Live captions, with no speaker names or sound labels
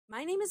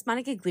My name is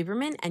Monica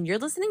Gleiberman, and you're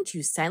listening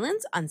to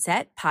Silence on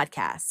Set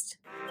podcast.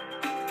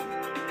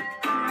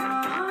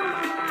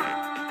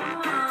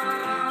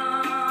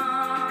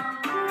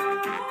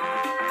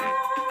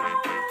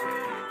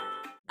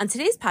 On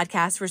today's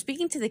podcast, we're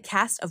speaking to the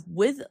cast of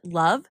With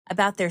Love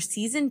about their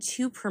season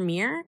 2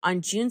 premiere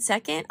on June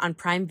 2nd on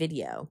Prime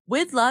Video.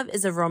 With Love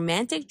is a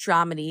romantic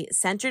dramedy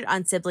centered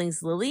on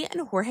siblings Lily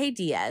and Jorge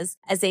Diaz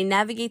as they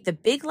navigate the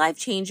big life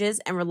changes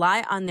and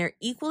rely on their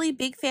equally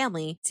big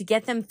family to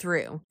get them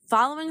through.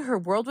 Following her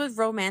whirlwind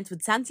romance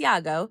with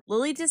Santiago,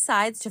 Lily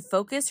decides to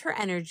focus her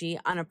energy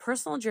on a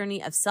personal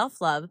journey of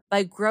self-love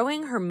by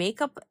growing her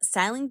makeup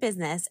styling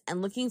business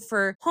and looking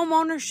for home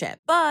ownership.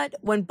 But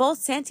when both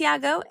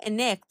Santiago and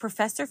Nick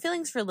profess their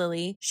feelings for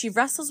Lily, she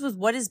wrestles with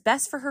what is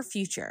best for her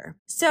future.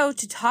 So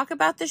to talk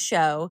about the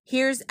show,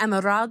 here's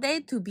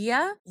Emeralde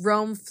Tubia,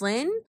 Rome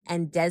Flynn,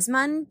 and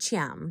Desmond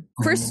Chiam.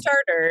 For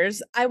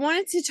starters, I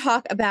wanted to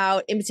talk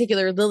about, in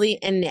particular, Lily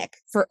and Nick.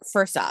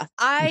 First off,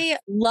 I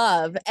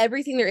love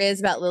everything there is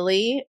about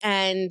Lily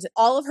and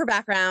all of her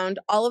background,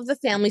 all of the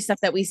family stuff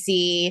that we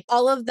see,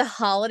 all of the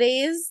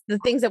holidays, the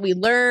things that we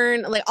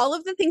learn, like all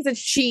of the things that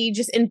she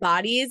just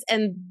embodies,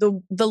 and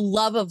the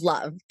love of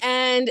love.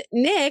 And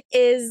Nick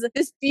is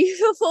this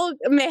beautiful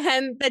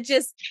man that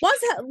just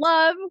wants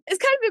love, is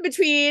kind of in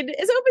between,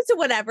 is open to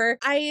whatever.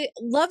 I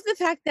love the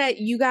fact that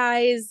you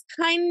guys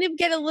kind of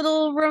get a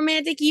little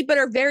romantic-y, but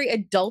are very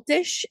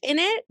adultish in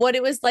it. What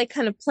it was like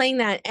kind of playing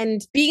that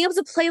and being able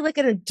to play like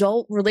an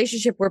adult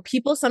relationship where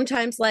people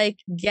sometimes like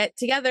get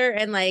together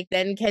and like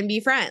then can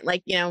be friends.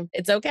 Like, you know,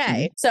 it's okay.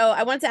 Mm-hmm. So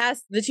I wanted to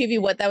ask the two of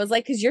you what that was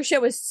like, because your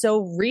show is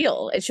so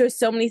real. It shows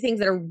so many things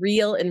that are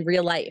real in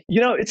real life. You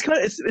know, it's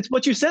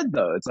what you said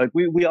though. It's like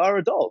we are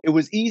adults. It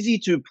was easy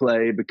to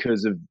play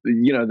because of,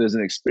 you know, there's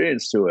an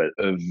experience to it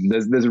of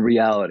there's a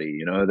reality,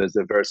 you know, there's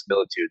a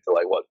verisimilitude to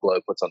like what Glow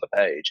puts on the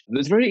page.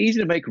 It's very easy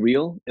to make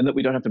real in that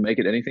we don't have to make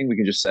it anything. We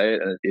can just say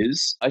it and it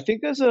is. I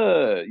think there's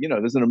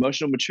an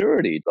emotional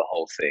maturity to the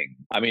whole thing.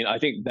 I mean, I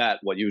think that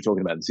what you were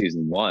talking about in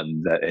season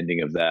 1, that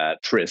ending of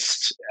that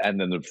tryst and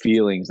then the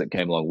feelings that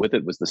came along with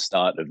it was the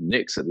start of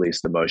Nick's at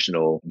least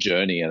emotional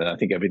journey. And I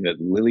think everything that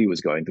Lily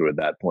was going through at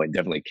that point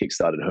definitely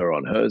kickstarted her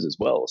on hers as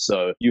well.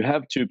 So you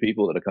have two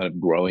people that are kind of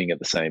growing at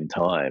the same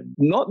time,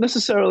 not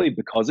necessarily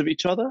because of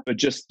each other, but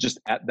just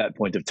at that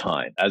point of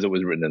time, as it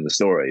was written in the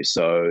story.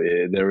 So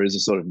there is a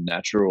sort of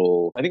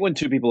natural, I think when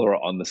two people are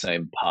on the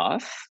same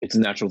path, it's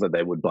natural that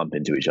they would bump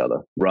into each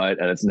other, right?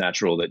 And it's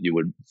natural that you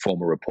would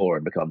form a rapport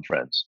and become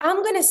friends.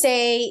 I'm going to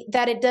say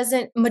that it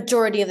doesn't,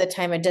 majority of the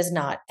time, it does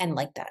not end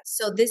like that.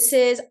 So this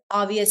is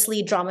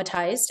obviously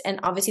dramatized, and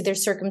obviously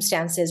there's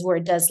circumstances where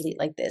it does lead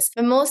like this.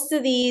 But most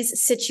of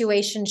these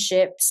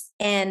situationships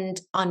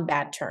end on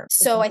bad terms.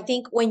 So I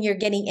think when you're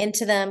getting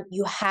into them,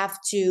 you have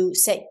to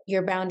set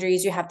your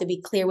boundaries. You have to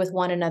be clear with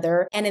one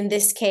another. And in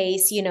this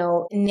case, you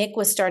know, Nick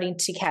was starting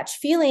to catch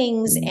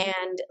feelings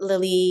and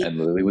Lily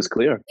was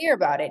clear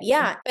about it.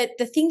 Yeah. But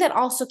the thing that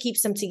also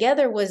keeps them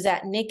together was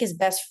that Nick is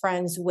best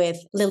friends with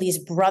Lily's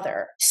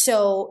brother.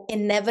 So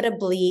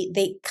inevitably,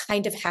 they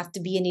kind of have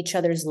to be in each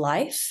other's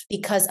life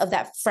because of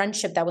that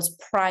friendship that was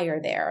prior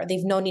there.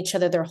 They've known each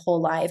other their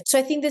whole life. So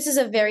I think this is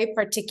a very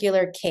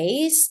particular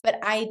case, but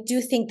I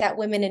do think that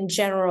women in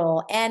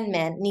general and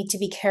men need to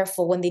be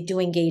careful when they do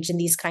engage in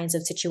these kinds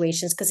of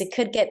situations, because it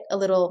could get a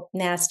little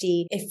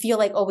nasty. I feel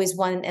like always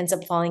one ends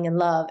up falling in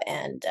love,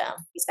 and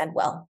he's done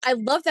well. I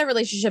love that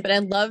relationship, and I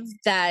love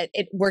that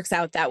it works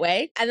out that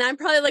way. And I'm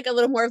probably like a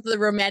little more of the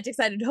romantic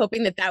side and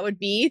hoping that would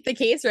be the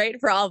case, right,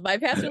 for all of my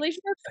past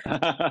relationships.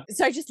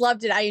 So I just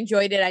loved it. I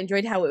enjoyed it. I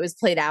enjoyed how it was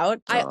played out.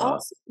 I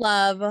also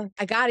love,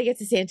 I got to get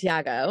to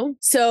Santiago.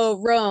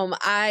 So Rome,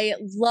 I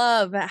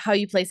love how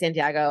you play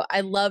Santiago.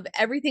 I love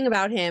everything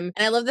about him.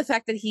 And I love the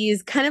fact that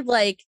he's kind of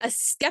like a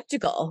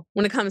skeptical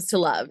when it comes to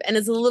love and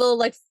is a little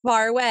like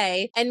far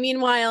away. And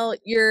meanwhile,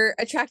 you're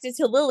attracted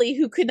to Lily,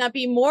 who could not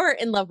be more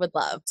in love with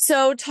love.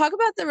 So talk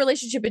about the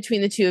relationship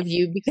between the two of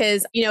you,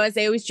 because, you know, as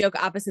they always joke,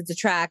 opposites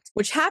attract,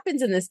 which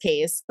happens in this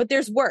case, but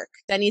there's work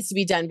that needs to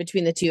be done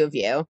between the two of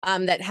you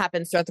that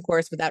happens throughout the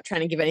course without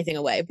trying to give anything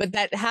away, but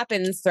that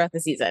happens throughout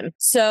the season.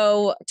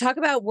 So talk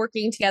about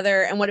working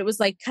together and what it was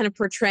like kind of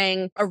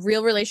portraying a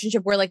real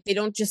relationship where like they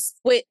don't just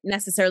quit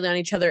necessarily on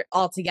each other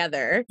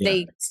altogether. Yeah.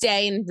 They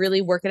stay and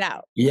really work it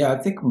out. Yeah, I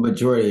think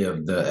majority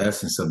of the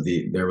essence of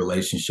their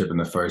relationship in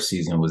the first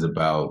season was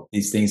about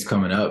these things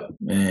coming up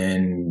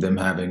and them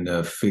having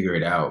to figure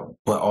it out.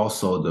 But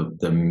also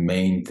the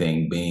main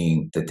thing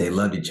being that they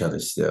loved each other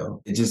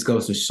still. It just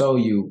goes to show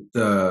you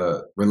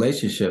the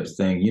relationships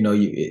thing, you know,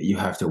 you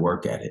have to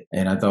work at it.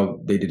 And I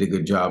thought they did a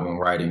good job in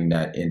writing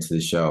that into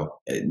the show.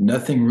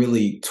 Nothing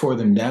really tore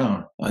them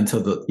down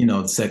until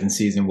the second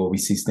season, where we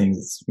see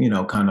things, you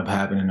know, kind of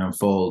happen and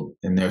unfold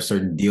and there are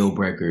certain deal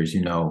breakers,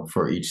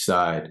 for each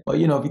side. But,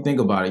 if you think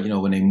about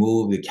it, when they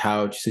move the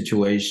couch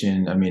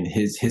situation, I mean,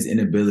 his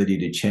inability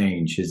to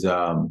change, his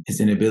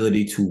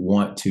inability to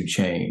want to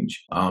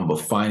change, but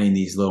finding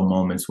these little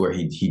moments where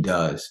he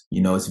does,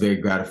 it's very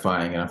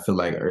gratifying. And I feel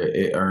like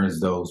it earns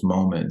those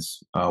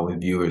moments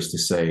with viewers to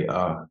say,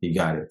 you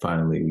got it.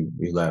 Finally,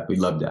 we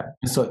love that.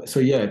 And so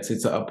yeah, it's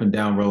an up and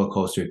down roller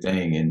coaster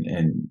thing,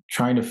 and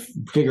trying to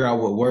figure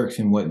out what works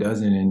and what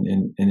doesn't,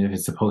 and if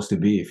it's supposed to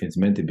be, if it's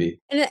meant to be.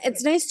 And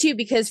it's nice too,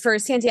 because for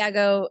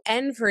Santiago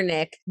and for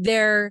Nick,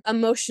 they're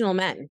emotional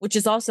men, which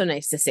is also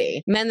nice to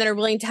see. Men that are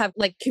willing to have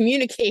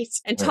communicate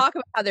and talk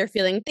about how they're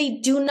feeling. They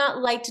do not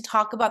like to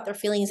talk about their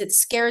feelings. It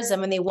scares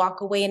them and they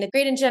walk away. And it's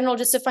great in general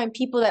just to find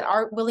people that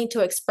are willing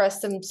to express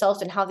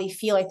themselves and how they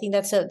feel. I think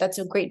that's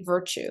a great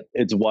virtue.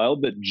 It's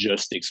wild that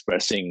just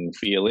expressing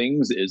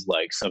feelings is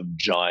some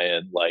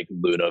giant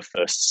lunar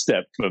first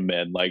step for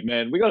men.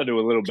 Man, we got to do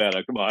a little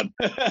better. Come on.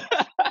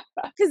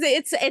 Because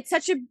it's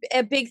such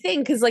a big thing.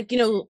 Because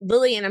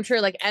Lily, and I'm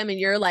sure Em in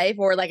your life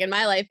or in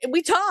my life,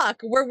 we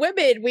talk. We're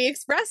women. We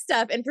express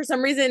stuff, and for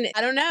some reason,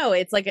 I don't know.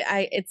 It's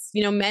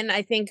men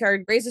I think are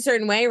raised a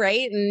certain way,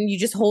 right? And you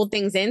just hold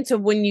things in. So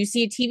when you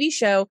see a TV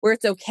show where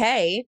it's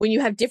okay, when you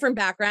have different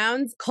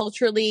backgrounds,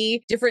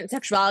 culturally different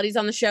sexualities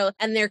on the show,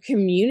 and they're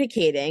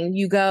communicating,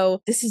 you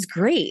go, "This is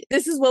great.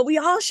 This is what we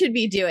all should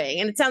be doing."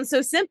 And it sounds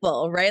so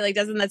simple, right?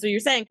 That's what you're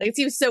saying. It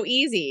seems so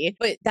easy,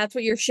 but that's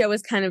what your show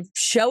is kind of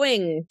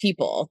showing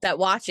people that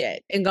watch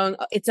it and going,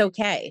 it's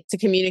okay to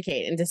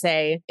communicate and to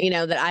say,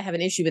 that I have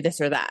an issue with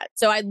this or that.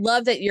 So I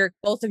love that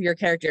both of your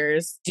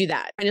characters do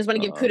that. I just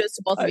want to give kudos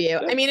to both of you.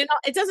 I mean,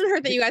 it doesn't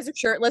hurt that you guys are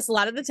shirtless a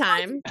lot of the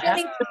time. I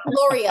think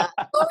Gloria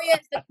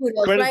is the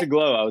kudos. Credit right? to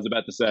Glow, I was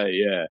about to say,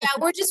 yeah. Yeah,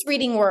 we're just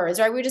reading words,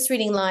 right? We're just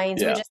reading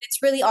lines. Yeah.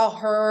 It's really all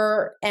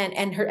her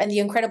and her and the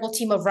incredible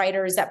team of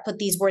writers that put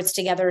these words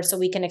together so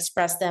we can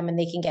express them and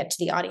they can get to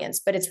the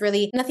audience. But it's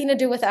really nothing to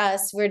do with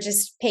us. We're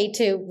just paid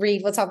to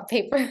read what's on the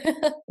paper.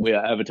 We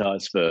are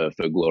avatars for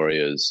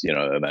Gloria's,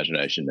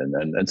 imagination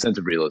and sense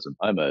of realism.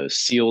 I'm a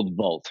sealed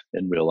vault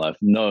in real life.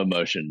 No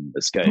emotion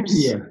escapes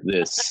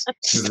this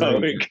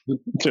stoic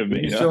to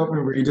me. You show up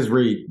and you just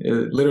read.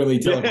 Literally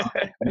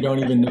you don't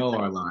even know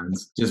our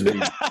lines. Just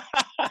read.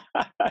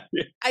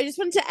 I just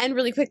wanted to end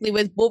really quickly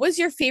with, what was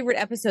your favorite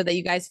episode that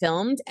you guys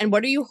filmed? And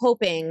what are you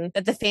hoping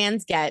that the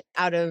fans get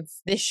out of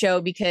this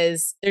show?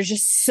 Because there's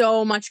just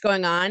so much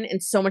going on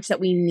and so much that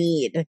we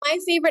need. My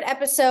favorite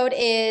episode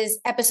is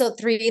episode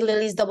 3,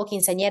 Lily's Double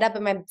Quinceañera.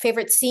 But my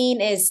favorite scene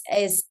is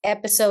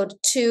episode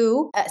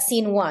 2,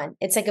 scene 1.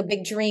 It's a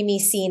big dreamy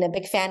scene, a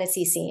big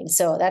fantasy scene.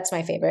 So that's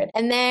my favorite.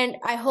 And then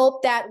I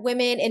hope that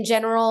women in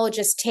general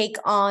just take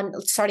on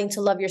starting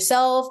to love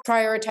yourself,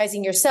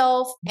 prioritizing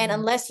yourself. And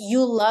unless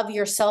you love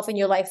yourself in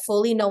your life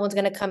fully, no one's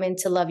going to come in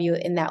to love you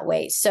in that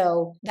way.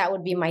 So that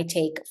would be my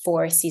take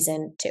for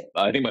season 2.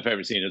 I think my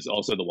favorite scene is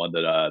also the one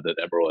that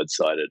Emerald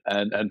cited.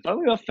 And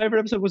finally, our favorite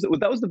episode was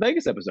the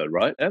Vegas episode,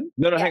 right?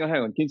 No, hang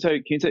on. Quince,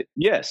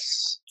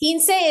 yes.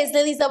 Quince is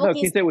Lily's Double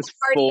Quince. Quince was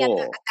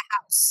 4. At the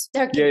house.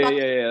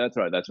 Yeah.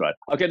 That's right.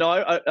 Okay, no,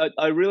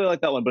 I really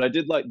like that one, but I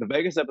did like the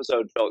Vegas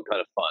episode. Felt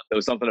kind of fun. There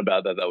was something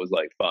about that was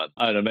fun.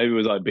 I don't know, maybe it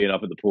was being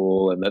up at the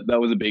pool, and that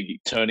was a big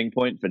turning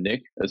point for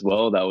Nick as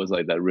well. That was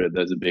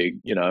there's a big,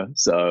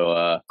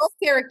 so both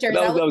characters.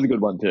 That was a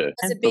good one too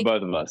for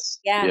both of us.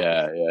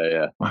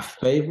 Yeah. My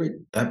favorite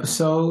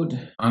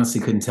episode,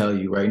 honestly, couldn't tell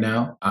you right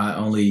now. I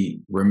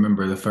only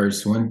remember the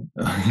first one.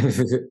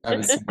 You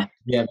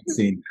haven't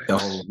seen the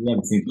whole.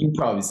 You've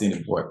probably seen it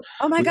before.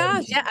 Oh my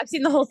gosh! Yeah, I've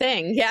seen the whole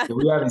thing. Yeah,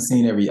 we haven't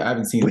seen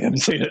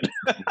it.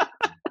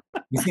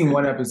 We've seen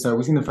one episode.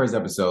 We've seen the first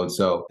episode,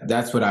 so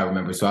that's what I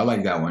remember. So I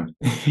like that one.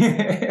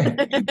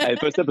 Hey,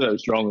 first episode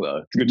was strong though.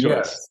 It's a good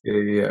choice.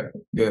 Yeah.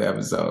 Good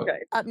episode. Okay.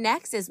 Up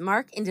next is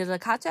Mark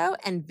Indelicato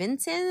and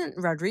Vincent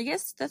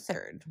Rodriguez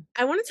III.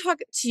 I want to talk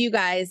to you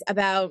guys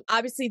about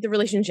obviously the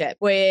relationship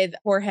with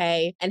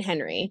Jorge and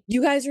Henry.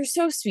 You guys are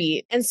so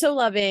sweet and so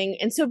loving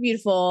and so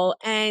beautiful,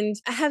 and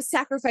have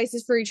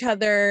sacrifices for each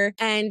other.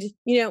 And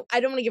I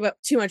don't want to give up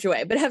too much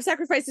away, but have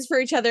sacrifices for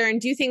each other and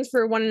do things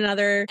for one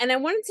another. And I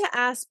wanted to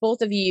ask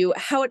both of you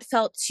how it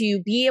felt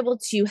to be able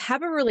to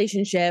have a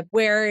relationship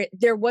where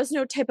there was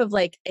no type of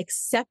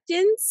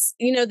acceptance,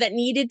 that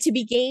needed to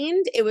be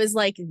gained. It was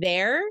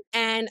there,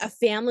 and a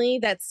family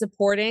that's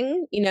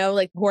supporting,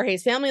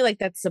 Jorge's family,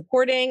 that's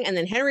supporting, and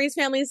then Henry's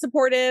family is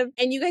supportive,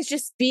 and you guys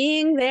just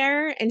being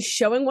there and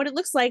showing what it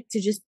looks like to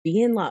just be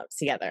in love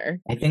together.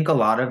 I think a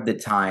lot of the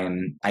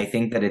time, I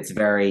think that it's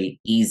very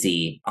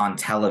easy on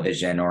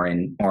television or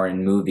in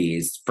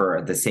movies,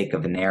 for the sake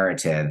of a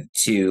narrative,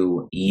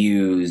 to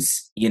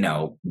use,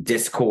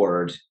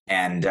 discord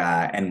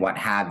and what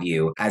have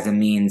you, as a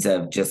means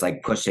of just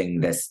like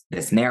pushing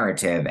this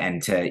narrative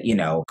and to, you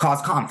know,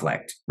 cause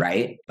conflict,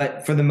 right?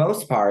 But for the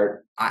most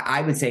part,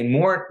 I would say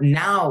more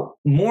now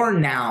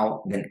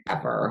than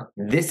ever,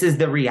 this is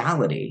the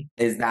reality,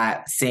 is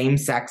that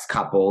same-sex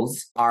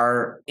couples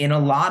are, in a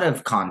lot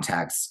of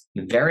contexts,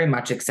 very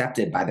much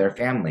accepted by their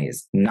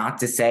families. Not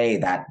to say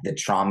that the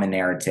trauma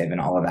narrative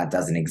and all of that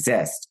doesn't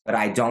exist, but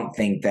I don't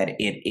think that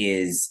it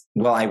is,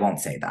 well, I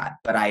won't say that,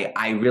 but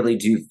I really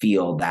do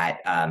feel that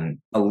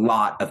a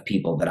lot of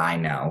people that I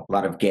know, a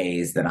lot of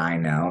gays that I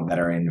know that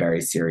are in very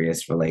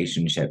serious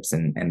relationships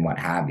and what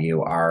have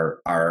you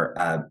are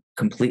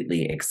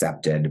completely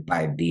accepted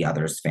by the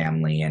other's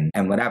family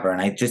and whatever.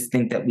 And I just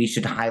think that we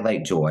should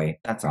highlight joy.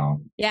 That's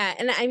all. Yeah.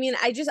 And I mean,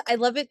 I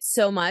love it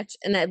so much.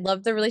 And I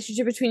love the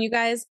relationship between you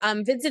guys.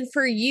 Vincent,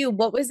 for you,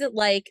 what was it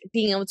like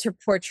being able to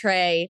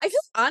portray? I feel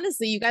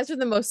honestly, you guys are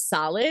the most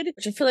solid,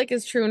 which I feel like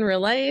is true in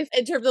real life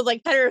in terms of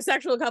like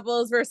heterosexual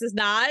couples versus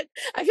not.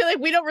 I feel like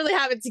we don't really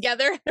have it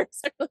together,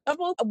 heterosexual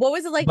couples. What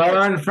was it like?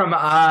 Learn from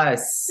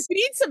us. We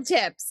need some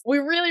tips. We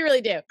really,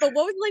 really do. But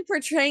what was it like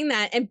portraying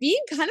that and being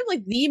kind of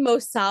like the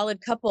most solid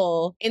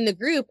couple in the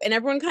group, and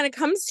everyone kind of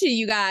comes to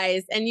you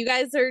guys and you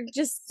guys are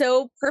just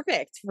so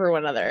perfect for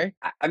one another?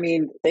 I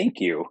mean,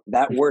 thank you.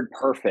 That word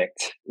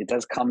perfect, it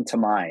does come to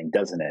mind,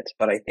 doesn't it?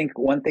 But I think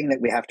one thing that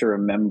we have to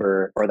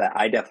remember, or that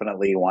I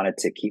definitely wanted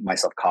to keep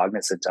myself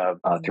cognizant of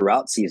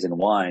throughout season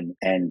one,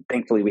 and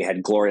thankfully we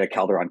had Gloria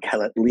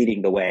Calderon-Kellett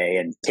leading the way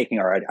and taking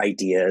our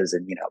ideas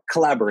and, you know,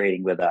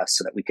 collaborating with us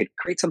so that we could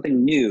create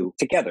something new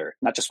together,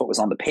 not just what was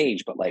on the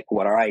page, but like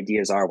what our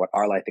ideas are, what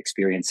our life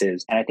experience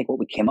is. And I think what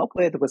we came up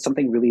with was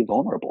something really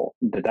vulnerable.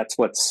 That's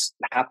what's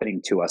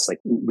happening to us. Like,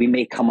 we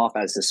may come off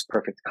as this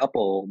perfect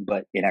couple,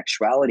 but in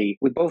actuality,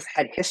 we both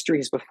had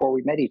histories before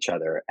we met each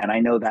other. And I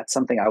know that's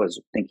something I was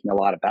thinking a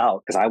lot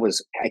about,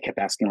 because I kept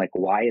asking, like,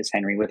 why is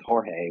Henry with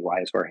Jorge?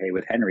 Why is Jorge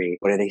with Henry?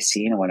 What are they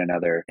seeing in one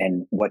another?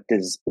 And what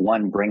does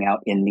one bring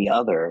out in the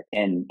other?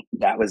 And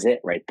that was it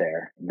right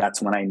there.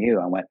 That's when I knew.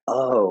 I went,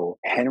 oh,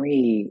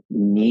 Henry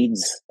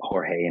needs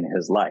Jorge in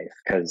his life,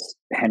 because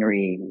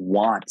Henry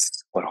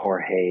wants what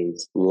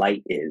Jorge's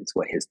light is,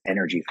 what his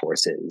energy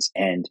force is.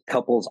 And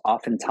couples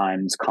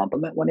oftentimes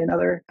complement one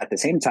another, at the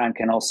same time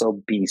can also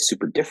be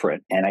super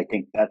different. And I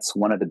think that's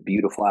one of the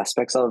beautiful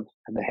aspects of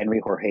the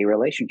Henry-Jorge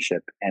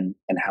relationship and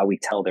how we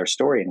tell their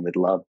story and with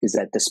love, is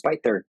that despite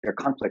their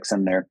conflicts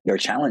and their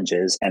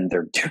challenges and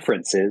their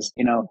differences,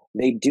 you know,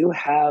 they do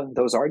have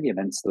those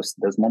arguments,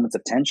 those moments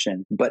of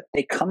tension, but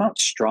they come out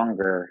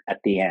stronger at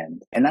the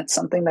end. And that's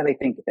something that I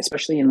think,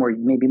 especially in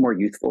maybe more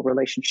youthful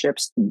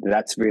relationships,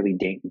 that's really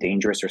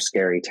dangerous or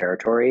scary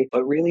territory.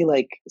 But really,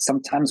 like,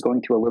 sometimes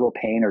going through a little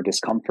pain or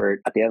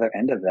discomfort at the other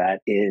end of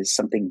that is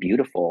something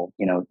beautiful.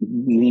 You know,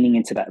 leaning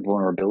into that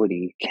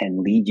vulnerability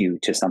can lead you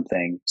to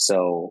something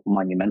so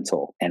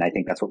monumental. And I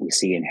think that's what we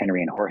see in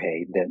Henry and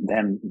Jorge, that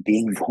them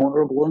being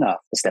vulnerable enough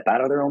to step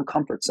out of their own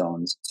comfort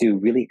zones to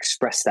really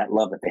express that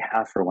love that they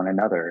have for one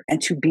another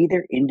and to be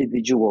their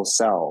individual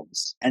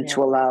selves and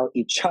to allow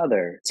each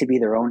other to be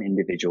their own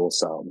individual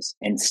selves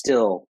and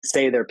still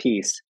stay their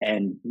piece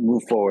and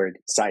move forward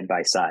side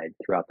by side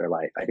throughout their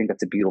life. I think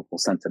that's a beautiful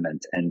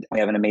sentiment. And we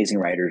have an amazing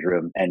writer's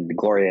room, and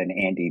Gloria and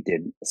Andy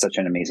did such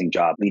an amazing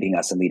job leading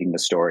us and leading the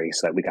story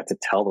so that we got to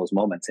tell those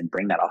moments and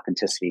bring that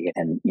authenticity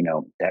and, you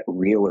know, that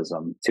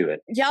realism to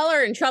it. Y'all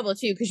are in trouble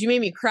too, because you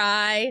made me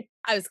cry.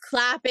 I was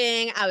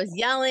clapping. I was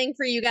yelling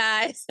for you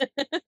guys.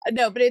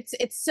 No, but it's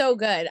so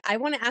good. I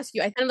want to ask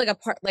you, I kind of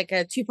like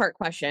a two-part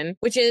question,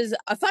 which is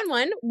a fun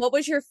one. What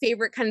was your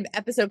favorite kind of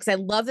episode? Because I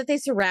love that they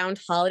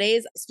surround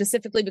holidays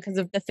specifically because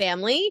of the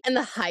family and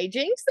the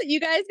hijinks that you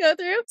guys go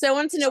through. So I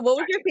wanted to know, what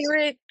was your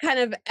favorite kind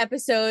of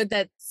episode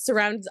that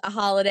surrounds a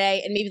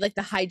holiday and maybe like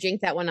the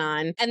hijink that went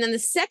on? And then the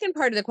second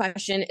part of the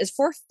question is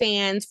for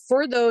fans,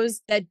 for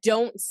those that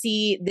don't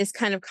see this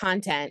kind of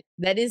content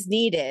that is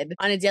needed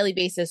on a daily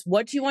basis.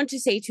 What do you want to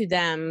say to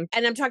them?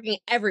 And I'm talking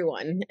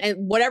everyone, and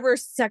whatever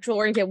sexual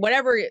orientation,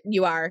 whatever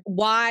you are,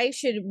 why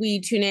should we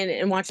tune in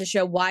and watch the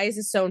show? Why is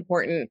this so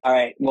important? All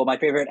right. Well, my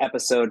favorite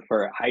episode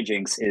for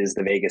hijinks is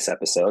the Vegas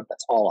episode.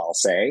 That's all I'll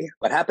say.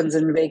 What happens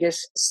in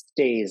Vegas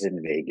stays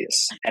in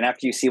Vegas. And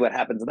after you see what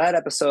happens in that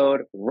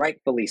episode,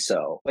 rightfully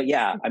so. But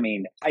yeah, I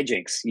mean,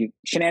 hijinks,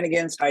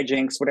 shenanigans,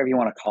 hijinks, whatever you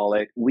want to call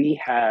it.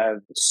 We have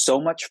so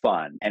much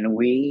fun, and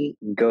we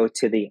go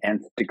to the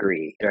nth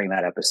degree during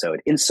that episode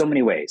in so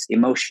many ways,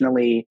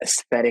 emotionally,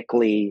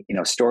 aesthetically, you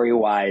know,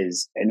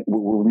 story-wise, and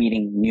we're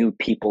meeting new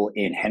people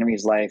in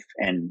Henry's life,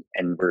 and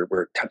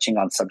we're touching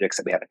on subjects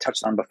that we haven't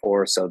touched on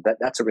before. So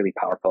that's a really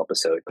powerful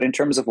episode. But in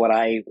terms of what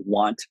I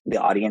want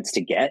the audience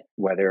to get,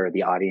 whether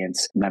the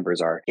audience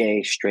members are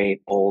gay,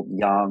 straight, old,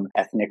 young,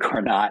 ethnic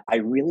or not, I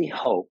really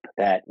hope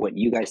that what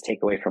you guys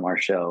take away from our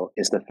show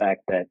is the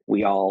fact that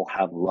we all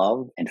have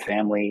love and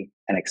family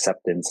and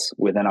acceptance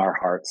within our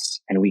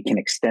hearts. And we can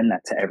extend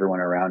that to everyone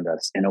around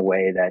us in a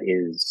way that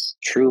is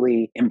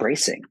truly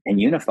embracing and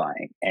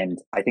unifying. And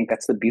I think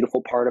that's the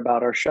beautiful part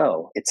about our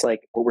show. It's like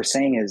what we're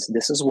saying is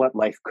this is what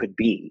life could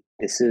be.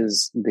 This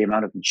is the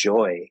amount of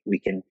joy we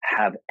can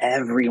have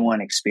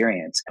everyone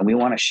experience. And we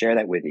want to share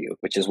that with you,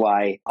 which is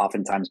why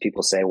oftentimes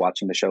people say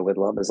watching the show with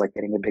love is like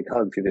getting a big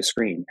hug through the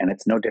screen. And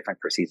it's no different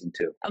for season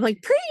 2. I'm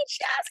like, preach,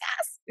 yes.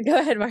 Go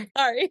ahead, Mark.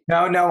 Sorry.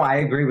 No, I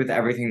agree with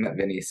everything that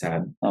Vinny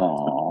said.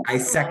 Oh, I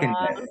second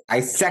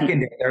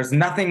it. There's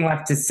nothing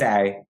left to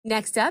say.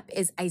 Next up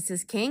is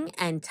Isis King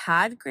and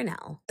Todd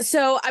Grinnell.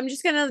 So I'm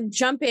just going to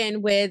jump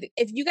in with,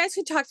 if you guys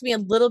could talk to me a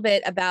little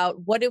bit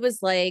about what it was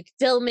like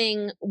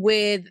filming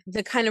with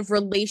the kind of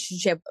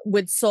relationship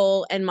with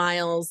Soul and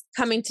Miles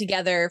coming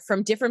together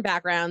from different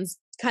backgrounds,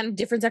 kind of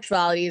different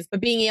sexualities, but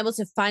being able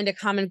to find a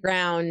common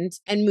ground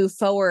and move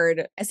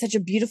forward as such a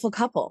beautiful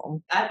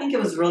couple. I think it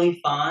was really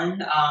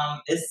fun.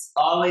 It's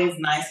always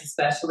nice,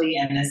 especially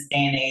in this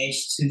day and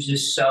age, to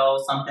just show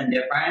something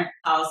different,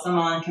 how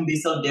someone can be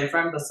so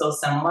different but so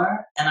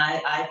similar. And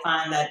I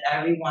find that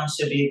everyone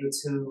should be able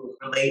to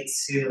relate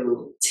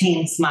to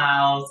Teen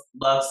Smiles'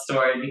 love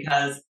story,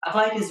 because I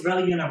feel like it's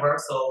really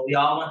universal. We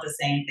all want the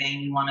same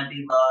thing. We want to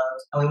be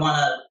loved, and we want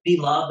to be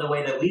loved the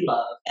way that we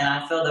love. And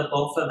I feel that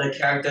both of the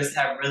characters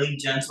have really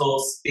gentle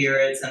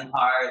spirits and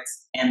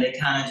hearts, and they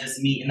kind of just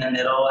meet in the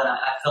middle. And I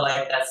feel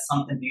like that's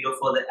something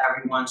beautiful that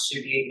everyone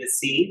should be able to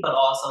see, but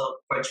also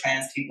for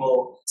trans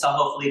people to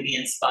hopefully be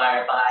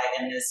inspired by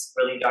in this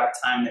really dark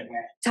time that we're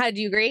in. Todd,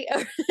 do you agree?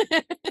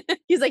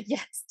 He's like,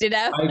 yes, ditto.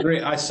 I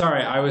agree.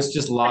 Sorry, I was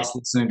just lost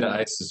listening to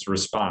Isis'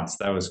 response.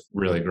 That was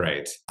really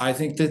great. I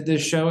think that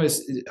this show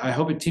I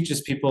hope it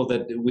teaches people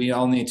that we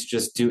all need to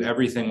just do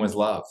everything with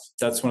love.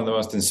 That's one of the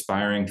most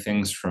inspiring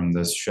things from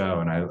this show.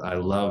 And I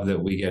love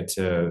that we get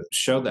to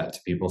show that to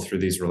people through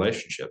these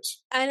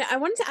relationships. And I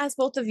wanted to ask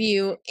both of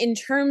you in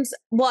terms,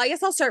 well, I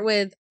guess I'll start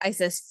with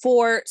Isis.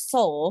 For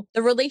Soul,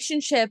 the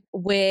relationship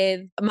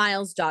with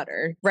Miles'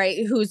 daughter,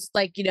 right? Who's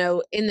like,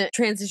 in the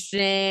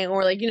transitioning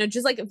or like,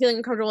 just like feeling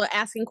uncomfortable,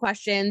 asking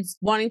questions,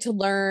 wanting to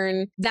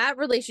learn, that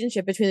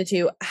relationship between the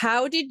two.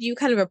 How did you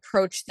kind of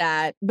approach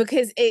that?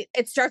 Because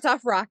it starts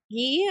off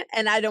rocky,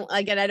 and I don't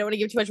want to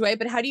give too much away,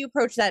 but how do you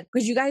approach that?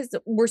 Because you guys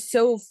were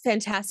so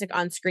fantastic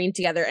on screen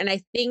together. And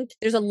I think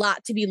there's a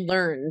lot to be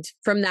learned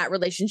from that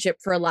relationship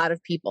for a lot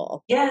of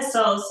people. Yeah,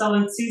 so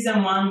in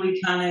season 1,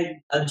 we kind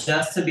of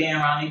adjust to being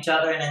around each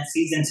other. And in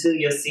season 2,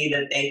 you'll see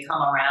that they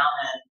come around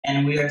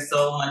and we are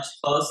so much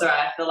closer.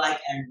 I feel like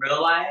in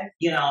real life,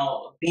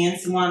 being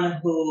someone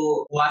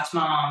who watched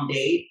my mom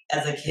date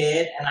as a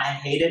kid and I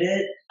hated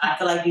it, I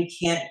feel like you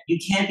can't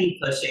be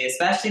pushy,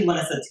 especially when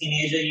it's a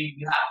teenager.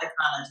 You have to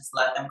kind of just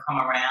let them come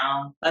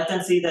around, let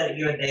them see that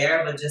you're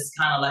there, but just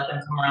kind of let them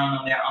come around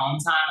on their own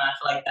time. And I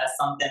feel like that's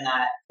something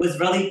that was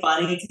really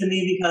funny to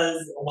me,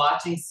 because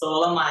watching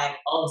Soul, I'm like,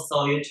 oh,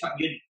 Soul, you're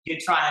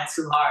trying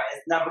too hard.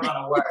 It's never going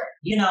to work,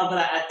 But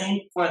I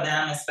think for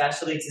them,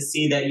 especially to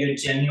see that you're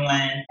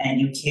genuine and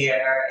you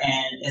care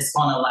and it's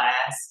going to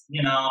last,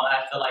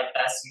 I feel like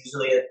that's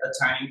usually a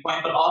turning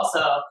point. But also,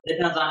 it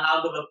depends on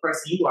how good of a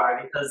person you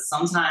are, because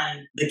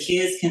sometimes the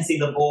kids can see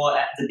the bull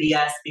at the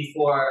BS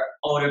before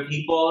older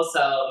people.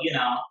 So,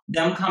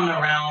 them coming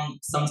around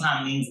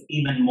sometimes means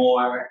even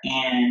more.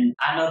 And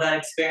I know that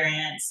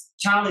experience.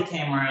 Charlie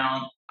came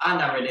around. I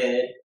never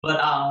did. But,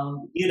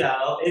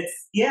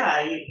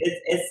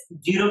 it's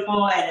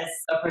beautiful, and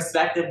it's a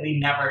perspective we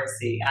never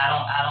see. I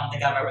don't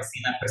think I've ever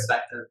seen that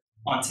perspective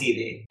on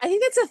TV. I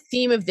think that's a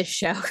theme of this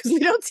show, because we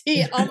don't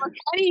see almost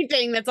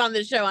anything that's on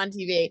the show on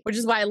TV, which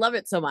is why I love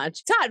it so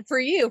much. Todd,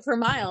 for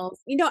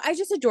Miles, I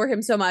just adore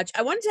him so much.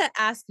 I wanted to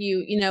ask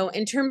you,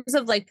 in terms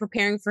of like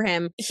preparing for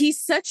him, he's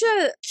such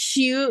a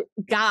cute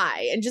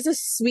guy and just a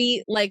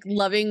sweet, like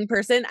loving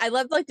person. I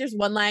love, like, there's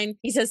one line,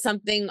 he says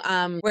something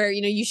where,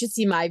 you should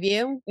see my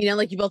view,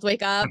 like you both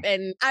wake up,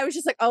 and I was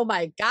just like, oh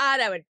my God,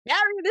 I would marry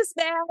this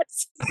man.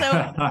 So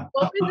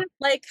what was it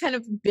like kind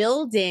of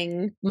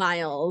building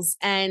Miles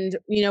and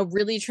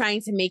really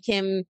trying to make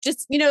him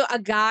just, a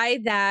guy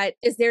that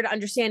is there to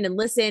understand and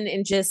listen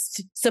and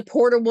just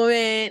support a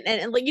woman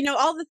and like,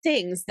 all the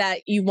things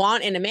that you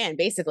want in a man,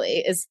 basically,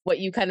 is what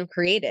you kind of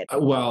created.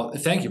 Well,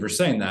 thank you for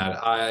saying that.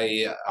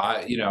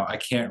 I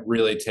can't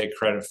really take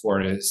credit for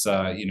it. It's,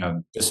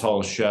 this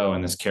whole show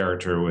and this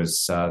character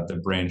was the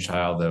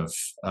brainchild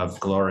of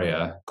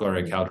Gloria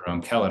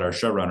Calderon-Kellett, our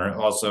showrunner,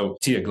 also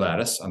Tia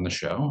Gladys on the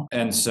show.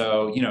 And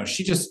so,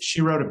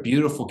 she wrote a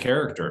beautiful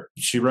character.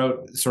 She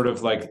wrote sort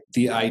of like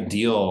the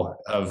ideal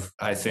of,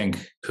 I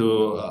think,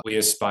 who we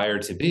aspire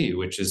to be,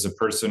 which is a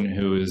person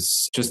who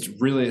is just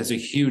really has a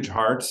huge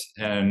heart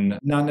and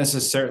not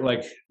necessarily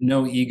like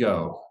no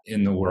ego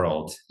in the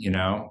world,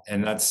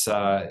 and that's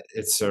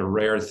it's a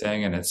rare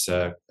thing, and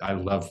I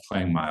love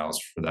playing Miles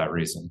for that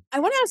reason. I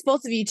want to ask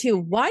both of you too,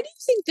 why do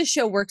you think the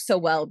show works so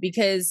well?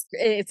 Because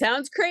it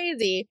sounds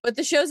crazy, but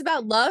the show's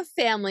about love,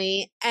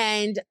 family,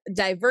 and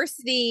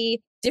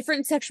diversity,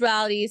 different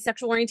sexualities,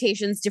 sexual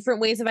orientations,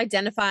 different ways of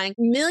identifying,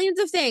 millions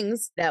of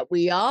things that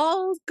we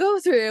all go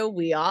through.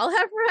 We all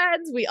have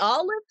friends. We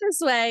all live this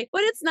way,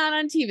 but it's not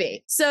on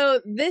TV.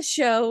 So this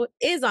show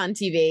is on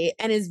TV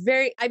and is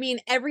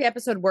every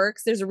episode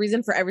works. There's a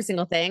reason for every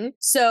single thing.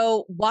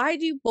 So why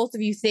do both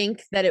of you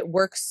think that it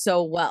works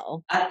so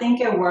well? I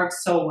think it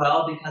works so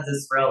well because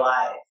it's real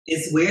life.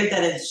 It's weird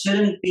that it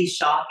shouldn't be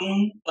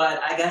shocking,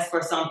 but I guess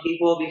for some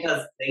people,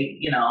 because they,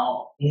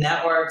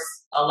 networks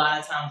a lot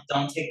of times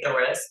don't take the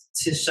risk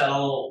to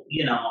show,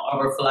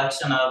 a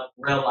reflection of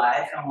real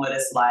life and what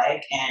it's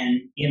like.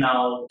 And,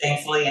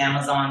 thankfully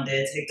Amazon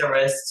did take the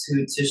risk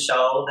to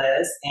show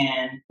this.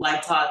 And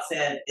like Todd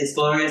said, it's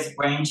Gloria's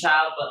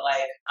brainchild, but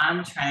like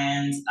I'm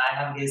trans, I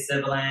have a gay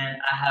sibling,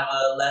 I have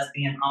a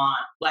lesbian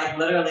aunt. Like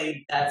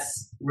literally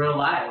that's real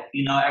life.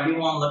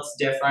 Everyone looks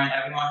different.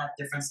 Everyone has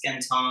different skin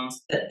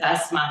tones.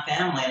 That's my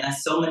family. And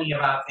that's so many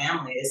of our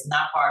family. It's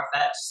not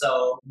far-fetched.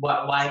 So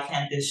why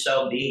can't this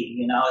show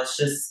be? It's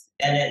just,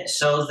 and it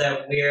shows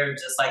that we're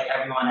just like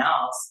everyone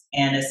else.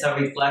 And it's a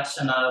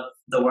reflection of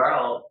the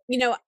world.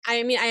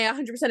 I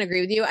 100%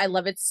 agree with you. I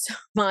love it so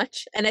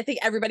much. And I think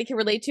everybody can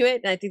relate to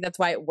it. And I think that's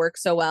why it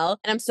works so well.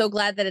 And I'm so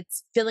glad that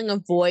it's filling a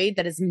void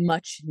that is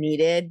much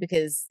needed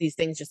because these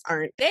things just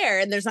aren't there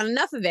and there's not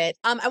enough of it.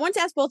 I want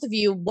to ask both of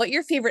you what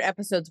your favorite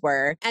episodes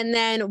were. And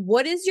then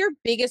what is your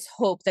biggest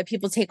hope that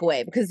people take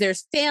away? Because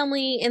there's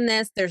family in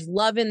this, there's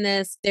love in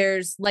this,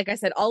 there's, like I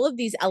said, all of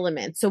these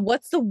elements. So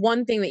what's the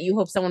one thing that you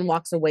hope someone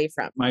walks away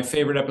from? My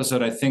favorite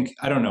episode,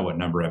 I don't know what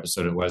number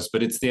episode it was,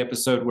 but it's the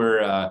episode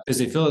where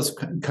Busy Phyllis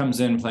comes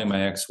in playing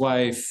my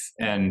ex-wife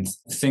and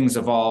things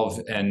evolve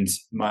and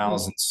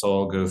Miles and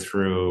Soul go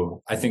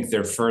through, I think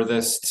their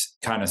furthest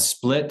kind of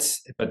split,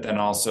 but then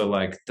also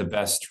like the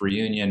best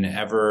reunion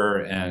ever.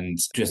 And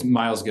just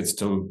Miles gets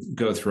to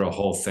go through a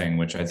whole thing,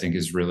 which I think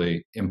is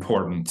really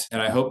important.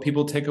 And I hope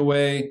people take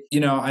away,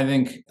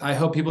 I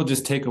hope people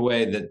just take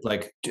away that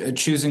like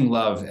choosing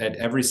love at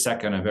every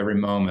second of every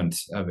moment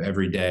of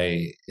every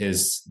day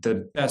is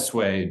the best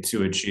way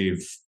to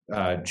achieve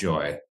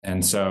joy.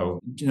 And so,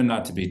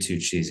 not to be too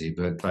cheesy,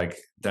 but like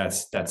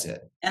that's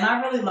it. And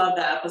I really love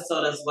that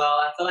episode as well.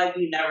 I feel like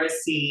we never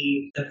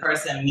see the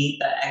person meet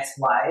the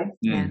ex-wife,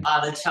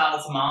 the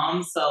child's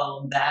mom.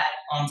 So that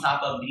on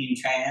top of being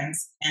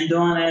trans and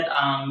doing it,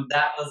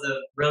 that was a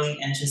really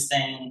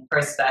interesting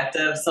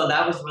perspective. So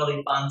that was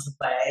really fun to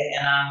play.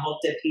 And I hope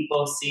that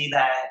people see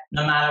that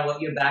no matter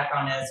what your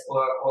background is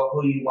or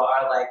who you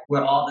are, like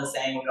we're all the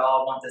same. We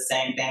all want the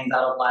same things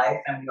out of life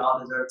and we all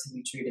deserve to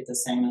be treated the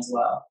same as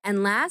well.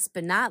 And last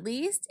but not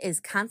least is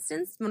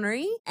Constance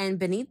Marie and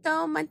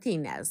Benito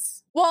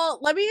Martinez. Well,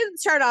 let me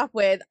start off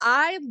with,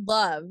 I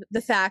love the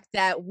fact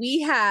that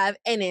we have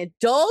an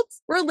adult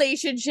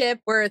relationship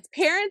where it's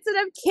parents that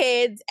have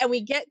kids and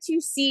we get to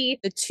see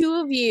the two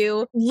of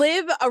you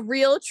live a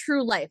real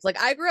true life. Like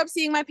I grew up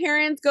seeing my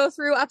parents go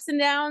through ups and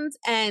downs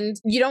and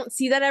you don't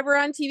see that ever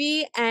on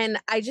TV. And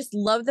I just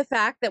love the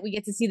fact that we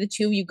get to see the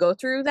two of you go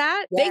through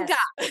that. Yes. Thank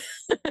God.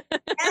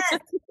 Yes,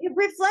 it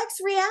reflects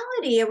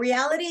reality, a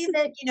reality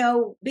that,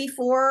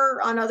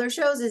 before on other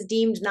shows is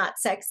deemed not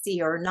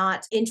sexy or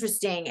not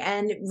interesting.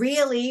 And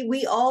really,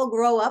 we all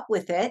grow up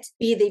with it,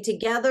 be they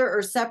together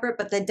or separate.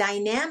 But the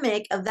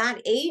dynamic of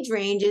that age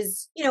range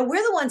is,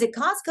 we're the ones at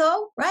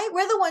Costco, right?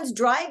 We're the ones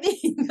driving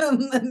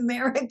the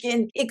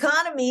American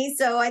economy.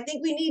 So I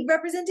think we need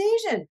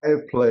representation. I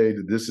have played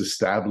this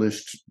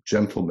established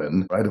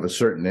gentleman, right, of a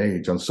certain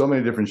age on so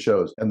many different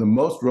shows. And the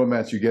most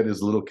romance you get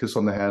is a little kiss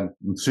on the hand,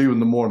 see you in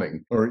the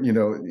morning, or,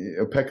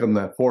 a peck on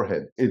the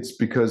forehead. It's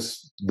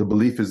because the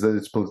belief is that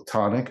it's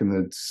platonic and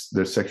that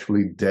they're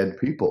sexually dead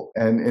people.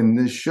 And in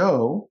this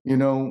show,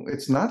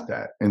 it's not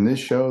that. In this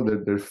show,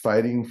 they're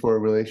fighting for a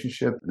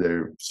relationship.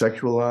 They're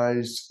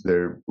sexualized.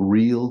 They're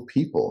real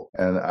people.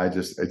 And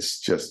it's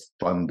just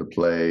fun to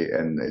play.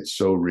 And it's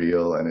so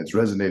real and it's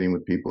resonating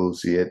with people who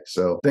see it.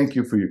 So thank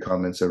you for your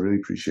comments. I really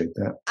appreciate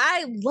that.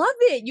 I love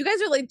it. You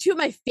guys are like two of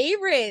my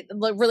favorite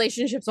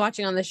relationships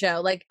watching on the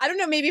show. Like, I don't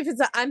know, maybe if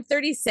I'm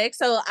 36.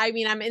 So I'm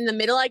in the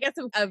middle, I guess,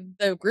 of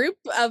the group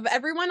of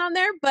everyone on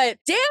there, but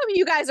damn,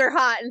 you guys are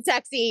hot and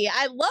sexy.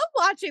 I love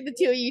watching the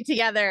two of you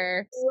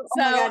together.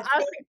 So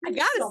I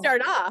got to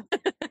start off.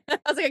 I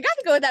was like, I got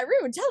to go in that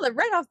room and tell them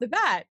right off the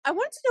bat. I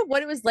wanted to know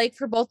what it was like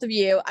for both of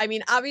you.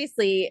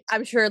 Obviously,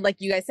 I'm sure, like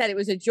you guys said, it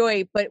was a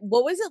joy, but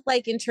what was it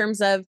like in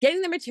terms of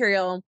getting the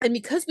material? And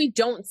because we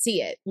don't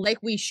see it like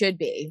we should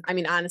be,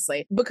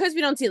 honestly, because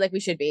we don't see it like we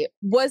should be,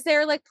 was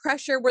there like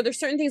pressure? Were there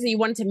certain things that you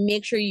wanted to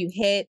make sure you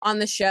hit on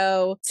the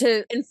show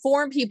to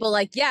inform people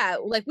like, yeah,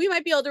 like we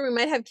might be older, we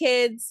might have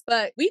kids,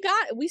 but we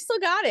still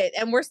got it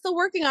and we're still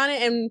working on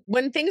it. And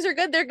when things are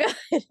good, they're good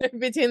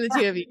between the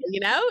two of you,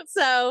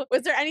 So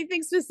was there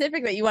anything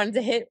specific that you wanted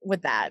to hit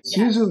with that?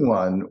 Season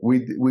 1,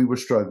 we were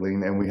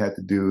struggling and we had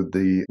to do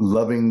the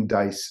loving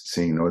dice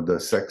scene or the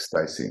sex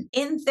dice scene.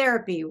 In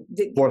therapy.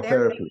 For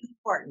therapy.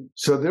 important.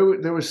 So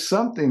there was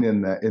something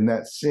in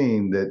that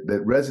scene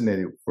that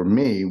resonated for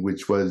me,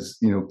 which was,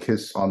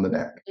 kiss on the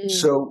neck.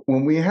 So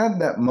when we had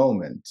that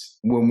moment,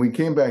 when we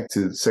came back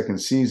to the second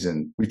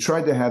season, we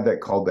tried to have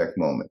that callback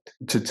moment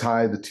to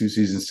tie the two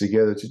seasons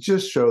together, to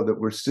just show that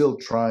we're still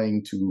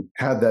trying to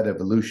have that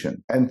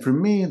evolution. And for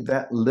me,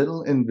 that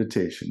little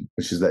invitation,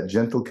 which is that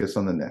gentle kiss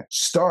on the neck,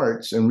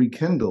 starts and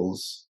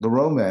rekindles the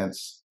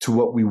romance to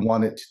what we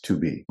want it to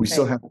be. We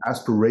still have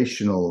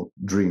aspirational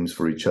dreams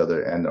for each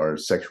other and our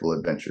sexual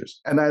adventures.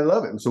 And I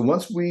love it. So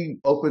once we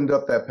opened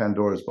up that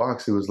Pandora's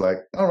box, it was like,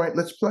 all right,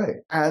 let's play.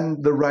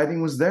 And the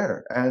writing was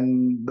there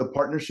and the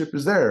partnership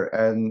is there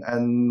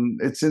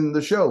and it's in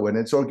the show and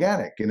it's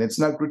organic and it's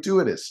not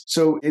gratuitous.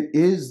 So it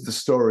is the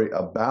story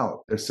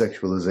about their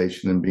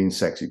sexualization and being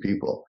sexy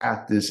people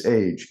at this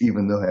age,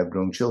 even though they have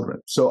grown children.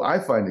 So I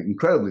find it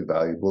incredibly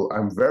valuable.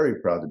 I'm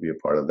very proud to be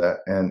a part of that.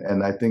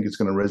 And I think it's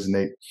going to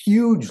resonate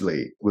hugely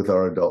with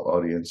our adult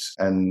audience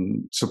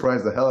and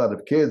surprise the hell out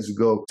of kids who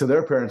go to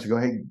their parents and go,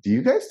 hey, do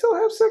you guys still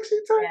have sexy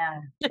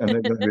time? Yeah. And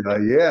they're going to be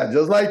like, yeah,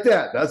 just like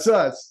that. That's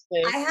us.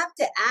 I have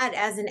to add,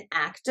 as an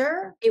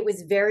actor, it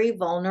was very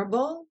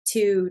vulnerable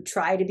to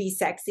try to be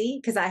sexy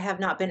because I have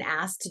not been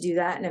asked to do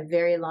that in a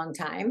very long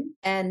time.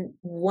 And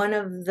one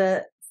of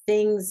the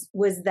things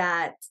was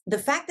that the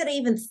fact that I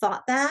even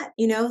thought that,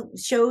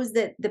 shows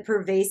that the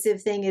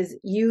pervasive thing is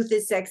youth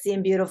is sexy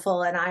and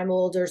beautiful and I'm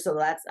older. So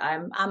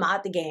I'm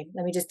out the game.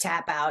 Let me just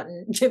tap out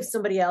and give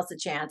somebody else a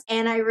chance.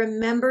 And I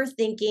remember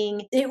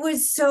thinking it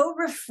was so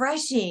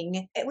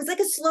refreshing. It was like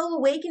a slow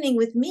awakening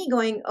with me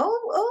going,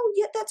 oh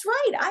yeah, that's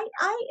right.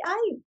 I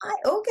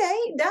okay.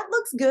 That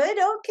looks good.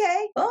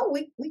 Okay. Oh,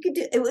 we could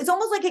do, it was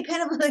almost like it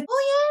kind of like,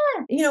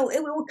 oh yeah,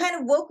 it kind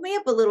of woke me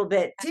up a little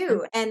bit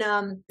too. And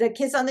the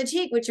kiss on the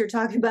cheek, which you're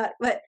talking about,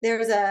 but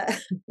there's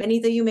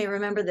Benito, you may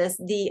remember this,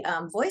 the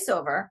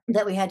voiceover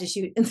that we had to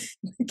shoot in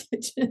the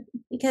kitchen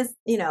because,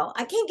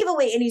 I can't give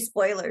away any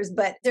spoilers,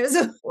 but there's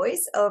a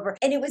voiceover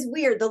and it was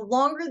weird. The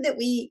longer that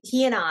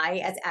he and I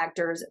as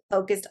actors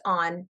focused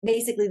on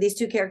basically these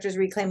two characters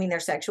reclaiming their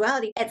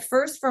sexuality, at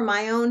first for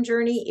my own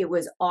journey, it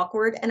was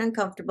awkward and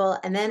uncomfortable.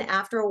 And then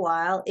after a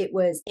while, it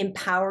was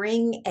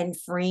empowering and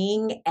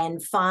freeing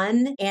and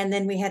fun. And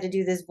then we had to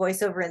do this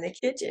voiceover in the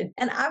kitchen.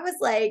 And I was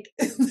like,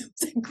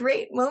 it's a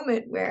great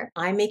moment where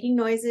I'm making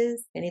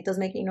noises, Benito's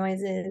making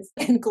noises,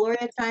 and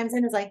Gloria chimes in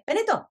and is like,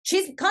 Benito,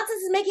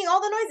 Constance is making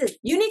all the noises.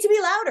 You need to be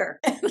louder.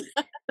 It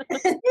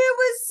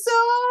was so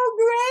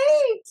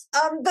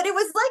great. But it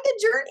was like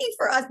a journey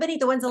for us.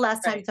 Benito, when's the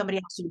last time somebody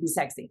asked you to be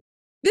sexy?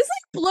 This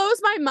blows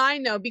my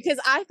mind though, because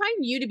I find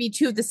you to be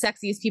two of the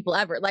sexiest people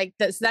ever. Like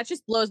so that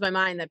just blows my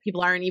mind that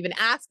people aren't even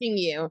asking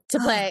you to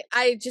play.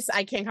 I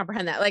can't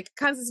comprehend that. Like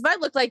Constance, if I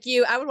looked like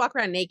you, I would walk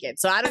around naked.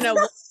 So I don't know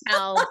what the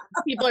hell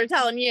people are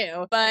telling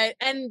you.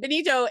 And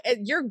Benito,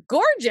 you're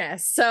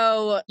gorgeous.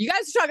 So you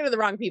guys are talking to the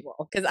wrong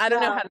people because I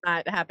don't know how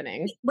that's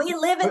happening. We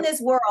live in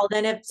this world,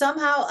 and if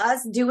somehow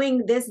us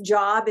doing this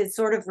job is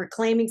sort of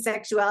reclaiming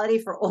sexuality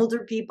for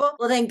older people,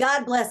 well then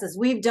God bless us.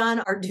 We've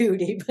done our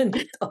duty,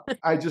 Benito.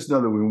 I just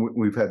know that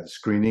we've had the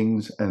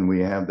screenings and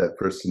we have that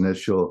first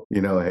initial,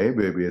 hey,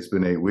 baby, it's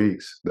been 8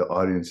 weeks. The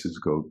audiences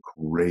go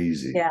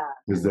crazy. Yeah.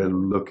 Because they're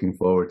looking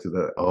forward to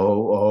the,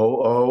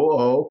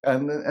 oh.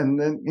 And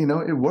then,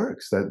 it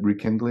works. That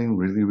rekindling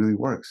really, really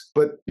works.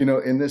 But,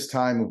 in this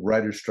time of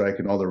writer's strike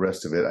and all the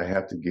rest of it, I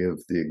have to give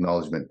the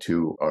acknowledgement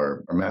to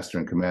our master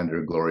and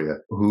commander, Gloria,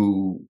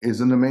 who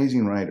is an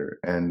amazing writer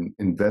and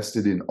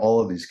invested in all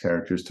of these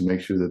characters to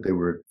make sure that they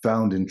were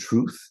found in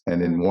truth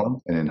and in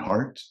warmth and in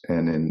heart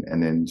and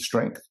in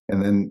strength.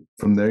 And then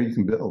from there you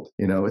can build.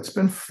 It's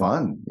been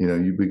fun.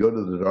 We go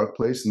to the dark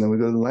place and then we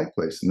go to the light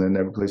place and then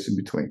every place in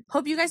between.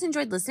 Hope you guys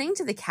enjoyed listening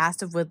to the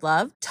cast of With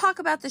Love talk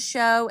about the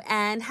show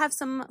and have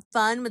some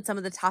fun with some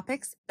of the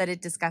topics that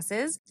it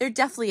discusses. They're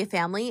definitely a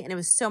family and it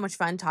was so much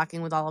fun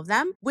talking with all of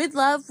them. With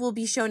Love will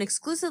be shown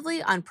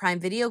exclusively on Prime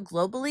Video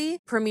globally,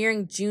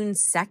 premiering June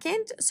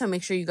 2nd. So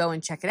make sure you go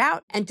and check it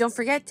out. And don't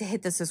forget to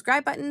hit the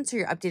subscribe button so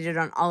you're updated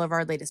on all of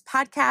our latest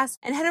podcasts,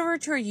 and head over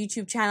to our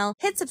YouTube channel,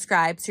 hit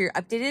subscribe so you're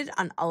updated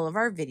on all of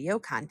our video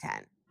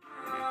content.